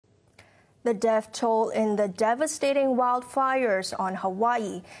The death toll in the devastating wildfires on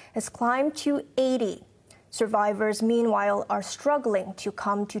Hawaii has climbed to 80. Survivors, meanwhile, are struggling to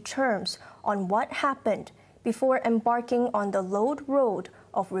come to terms on what happened before embarking on the load road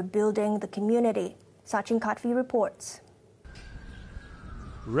of rebuilding the community. Sachin Katvi reports.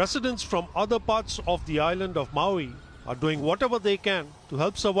 Residents from other parts of the island of Maui are doing whatever they can to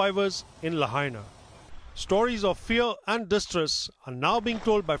help survivors in Lahaina. Stories of fear and distress are now being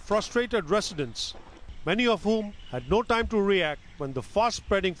told by frustrated residents, many of whom had no time to react when the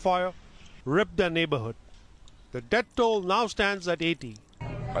fast-spreading fire ripped their neighborhood. The death toll now stands at 80.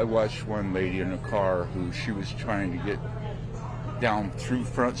 I watched one lady in a car who she was trying to get down through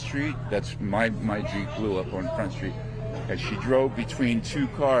Front Street. That's my Jeep blew up on Front Street. And she drove between two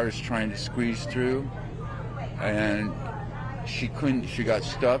cars trying to squeeze through, and she couldn't, she got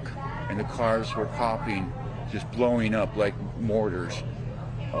stuck, and the cars were popping, just blowing up like mortars,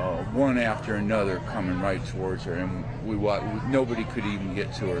 one after another coming right towards her, and nobody could even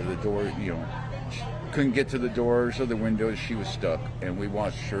get to her. The door, she couldn't get to the doors or the windows. She was stuck, and we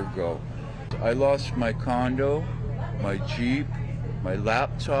watched her go. I lost my condo, my Jeep, my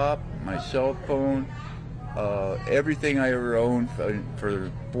laptop, my cell phone, everything I ever owned for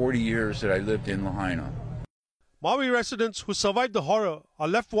 40 years that I lived in Lahaina. Maui residents who survived the horror are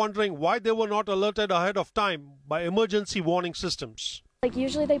left wondering why they were not alerted ahead of time by emergency warning systems.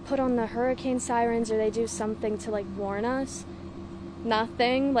 Usually they put on the hurricane sirens or they do something to warn us.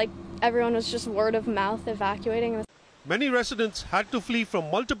 Nothing. Everyone was just word of mouth evacuating. Many residents had to flee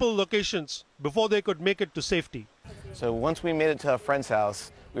from multiple locations before they could make it to safety. So once we made it to a friend's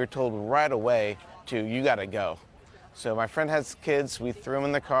house, we were told right away you gotta go. So my friend has kids, we threw them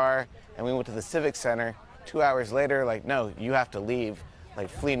in the car and we went to the Civic Center. 2 hours later, no, you have to leave,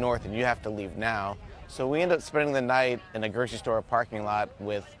 flee north and you have to leave now. So we ended up spending the night in a grocery store parking lot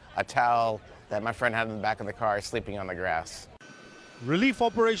with a towel that my friend had in the back of the car, sleeping on the grass. Relief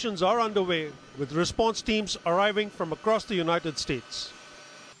operations are underway, with response teams arriving from across the United States.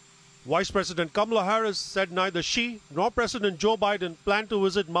 Vice President Kamala Harris said neither she nor President Joe Biden plan to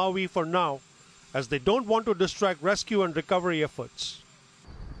visit Maui for now, as they don't want to distract rescue and recovery efforts.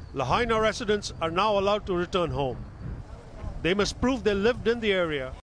 Lahaina residents are now allowed to return home. They must prove they lived in the area